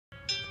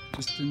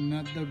Just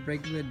another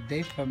regular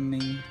day for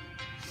me.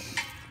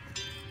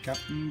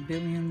 Counting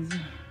billions,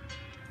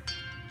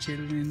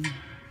 chilling,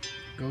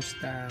 ghost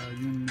style,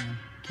 you know,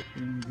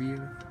 getting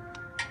real.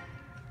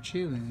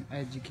 Chilling,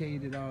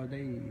 educated all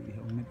day.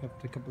 Only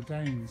up a couple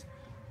times.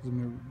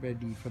 I'm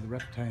ready for the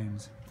rough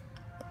times.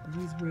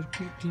 These were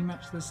pretty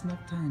much the snuff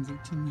times,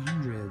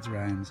 1800s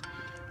rhymes.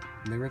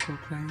 Lyrical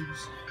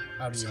claims,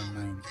 audio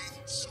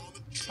lines.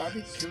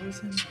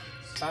 Barbecues and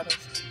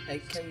bottles,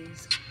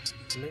 AKs,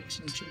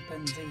 lynching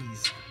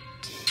chimpanzees.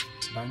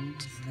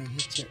 Bones, they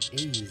hit your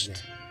easy.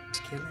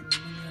 Killing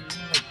million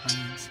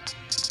milligrams.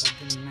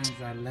 Open as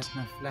I left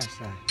my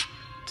flashlight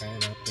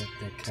right up at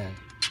the cut.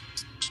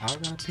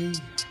 R.I.P.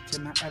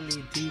 to my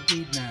LED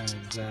weed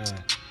nerves.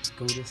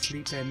 Go to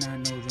sleep at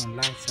night, no on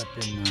lights up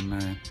in my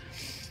mind.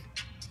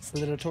 It's a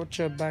little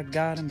torture by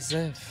God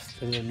himself.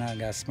 The little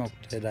night I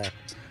smoked it up.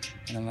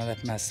 And then I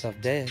left myself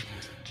dead.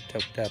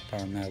 Toked up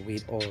on that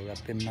weed oil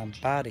up in my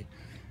body.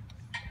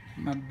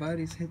 My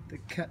buddies hit the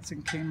cuts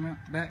and came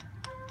right back.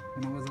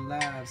 When I was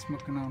alive,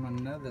 smoking on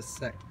another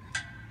sec.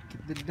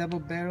 Get the double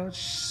barrel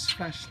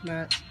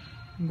flashlight.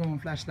 I'm going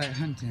flashlight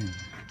hunting.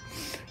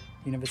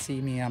 You never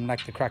see me, I'm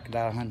like the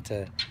crocodile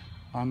hunter.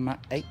 On my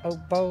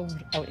 8-0 boat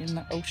out in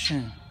the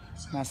ocean.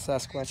 My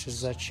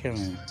Sasquatches are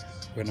chilling.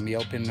 We're gonna be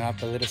opening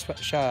up a little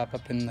sweatshop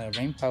up in the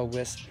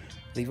rainforest.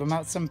 Leave them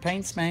out some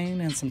paints,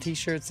 man, and some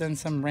t-shirts and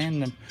some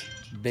random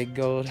big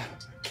gold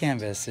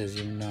canvases,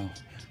 you know.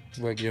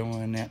 We're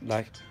doing it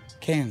like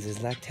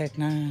Kansas, like Tech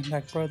 9,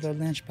 like Brother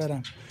Lynch, but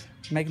I'm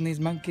making these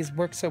monkeys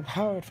work so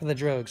hard for the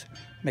drugs,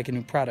 making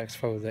new products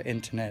for the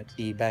internet,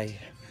 eBay.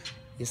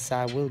 Yes,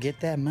 I will get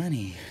that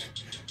money,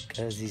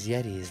 cause these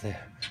Yetis,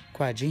 they're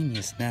quite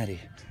genius nutty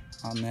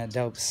on that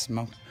dope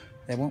smoke.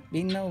 There won't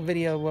be no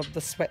video of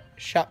the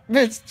sweatshop,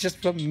 it's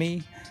just for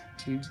me.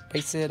 You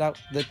base it out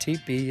the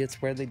teepee,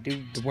 it's where they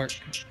do the work.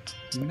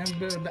 You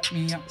never let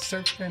me out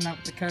surfing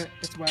out the cut,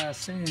 that's why I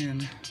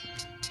sin.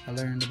 I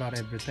learned about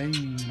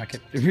everything, I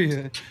kept it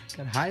real.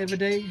 Got high every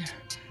day.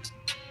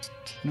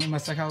 You know, my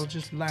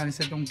psychologist lied, he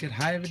said don't get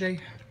high every day.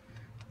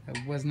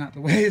 That was not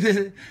the way that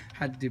it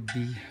had to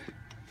be.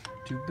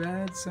 Too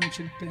bad some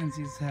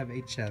chimpanzees have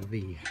HIV.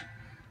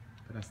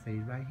 But I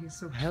stayed right here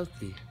so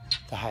healthy.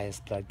 The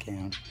highest blood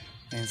count.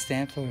 And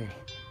stand for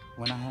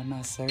when I had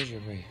my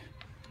surgery.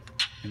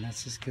 And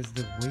that's just cause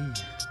the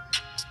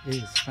weed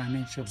is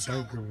financial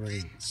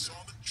burglary.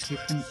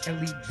 Keeping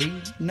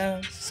LED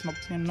nugs,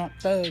 smoking not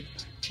thug.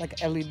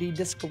 Like an LED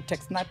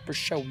discotheque sniper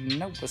show, you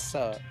know what's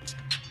up.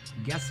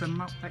 Gas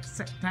 'em up like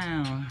set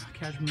down.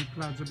 Cashmere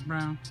clouds of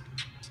brown,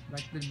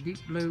 like the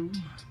deep blue.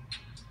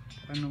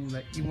 I know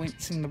that you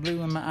ain't seen the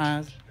blue in my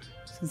eyes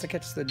since I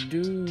catch the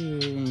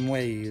doom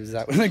waves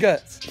out in the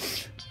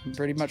guts. I'm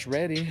pretty much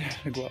ready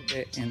to go up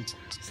there and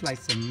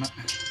slice them up.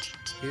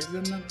 Here's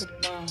another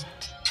bomb.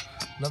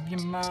 Love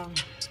your mom.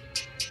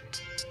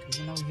 Cause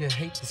you know you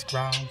hate this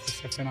ground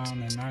for surfing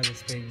on the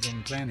gnarliest things on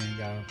the planet,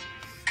 y'all.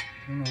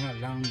 I don't know how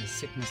long the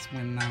sickness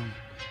went on.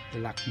 They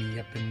locked me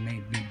up and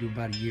made me do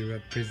about a year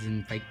of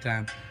prison fake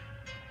time.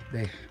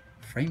 They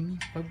framed me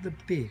for the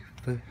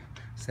Bigfoot,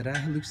 said I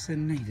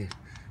hallucinated.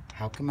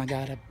 How come I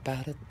got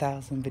about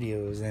 1,000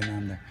 videos and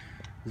I'm the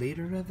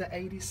leader of the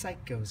 80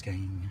 Psychos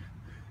gang?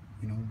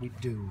 You know what we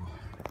do.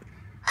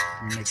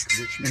 We make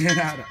rich men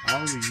out of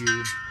all of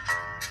you.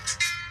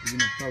 We're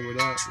gonna throw it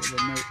up with a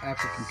no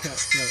African cut.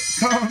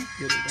 So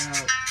get it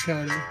out,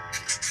 cut it.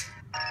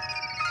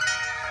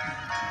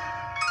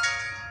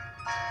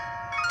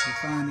 We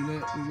find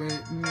it up, we wait,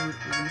 we're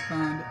gonna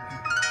find it.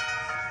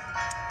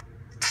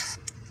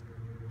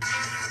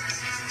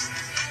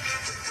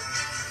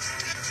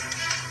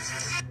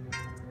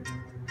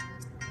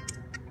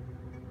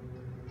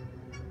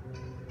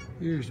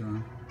 Here's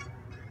one.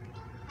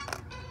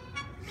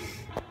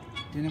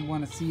 Didn't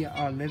want to see you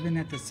all living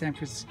at the San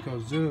Francisco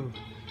Zoo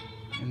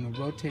in the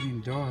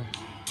rotating door.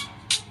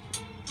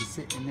 You're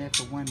sitting there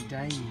for one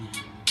day,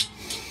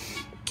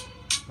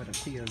 but it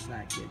feels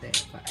like you're there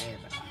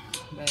forever.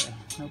 Well,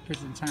 no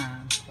prison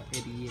time for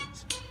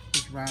idiots.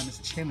 This rhyme is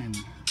chilling.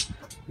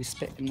 We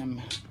spitting them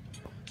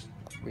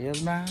real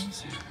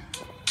rhymes.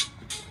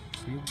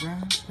 Real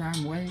rhymes,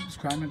 crime waves,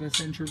 crime of the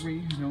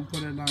century. Don't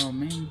put it on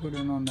me, put it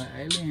on the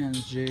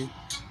aliens, G.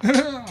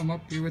 I'm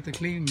up here with the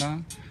clean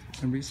bomb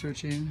and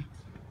researching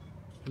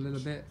a little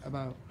bit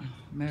about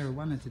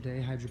marijuana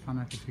today.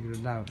 Hydroponic, I figured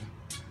it out.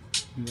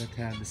 You have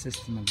to have the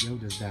system of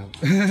Yoda's out.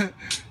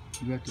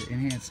 You have to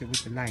enhance it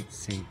with the light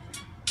save.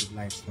 The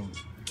lights don't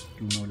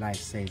do no life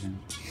saving.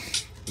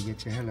 You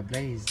get your hella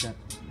blazed up.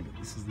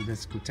 This is the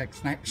discotheque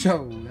snipe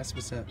show. That's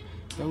what's up.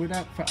 Throw it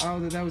up for all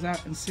of those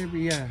out in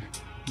Syria.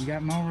 We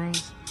got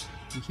morals.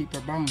 We keep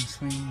our bones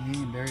clean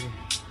and dirty.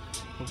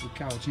 What we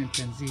call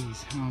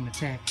chimpanzees on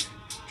attack,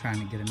 trying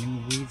to get a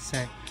new weed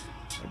sack.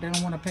 But they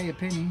don't want to pay a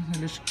penny. They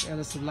just got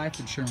us life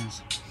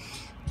insurance.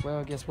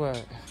 Well, guess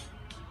what?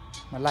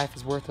 My life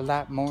is worth a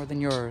lot more than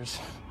yours.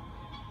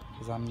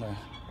 Because I'm the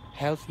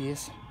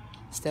healthiest,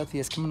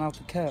 stealthiest coming out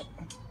the cut.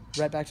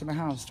 Right back to my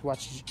house to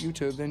watch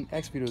YouTube, then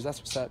X videos. That's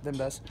what's up. Then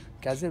best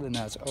Godzilla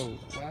nuts. Oh,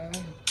 wow.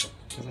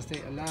 Cause I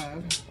stay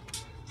alive.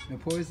 No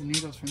poison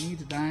needles for me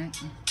to die.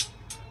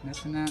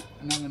 Nothing not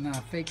another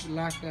not fake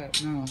locked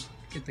up. No,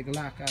 get the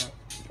Glock out.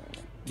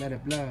 Let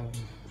it blow.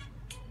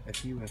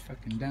 If you a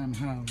fucking dumb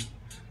hoe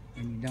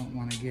and you don't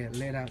want to get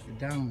let out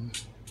the dome,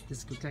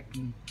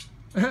 discotecting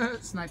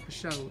sniper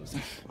shows.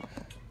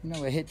 You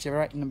know it hit you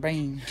right in the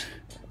brain,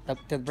 up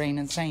to the brain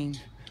insane.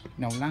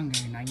 No longer,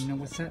 now you know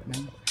what's up,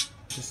 man.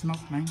 The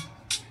smoke, man,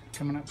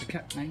 coming up the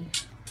cut, man.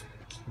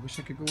 I wish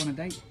I could go on a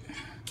date,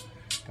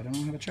 but I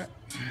don't have a truck,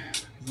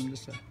 cause I'm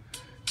just a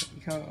what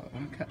you call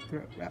a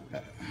cutthroat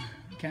rapper,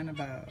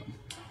 cannibal.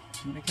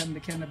 When it comes to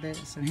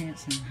cannabis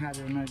enhancing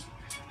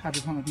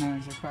hydroponic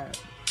knives are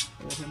quiet.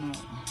 Let him out,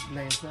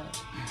 lay us up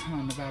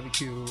on the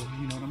barbecue.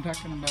 You know what I'm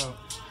talking about?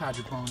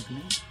 Hydroponic,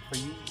 man, for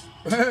you.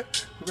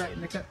 Right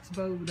in the cuts,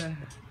 Boulder.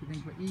 You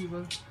think we're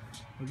evil?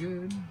 We're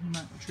good. I'm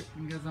not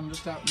tripping because I'm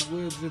just out in the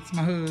woods. It's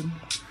my hood.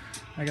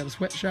 I got a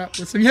sweatshop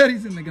with some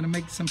Yetis, and they're gonna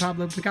make some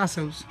Pablo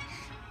Picassos.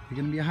 They're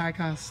gonna be a high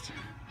cost.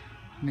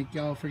 Make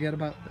y'all forget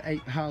about the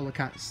 8th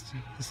Holocaust.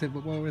 The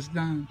Civil War is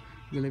done.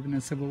 We're living in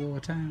a Civil War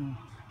town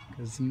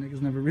because some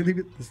niggas never really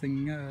lit this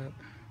thing up.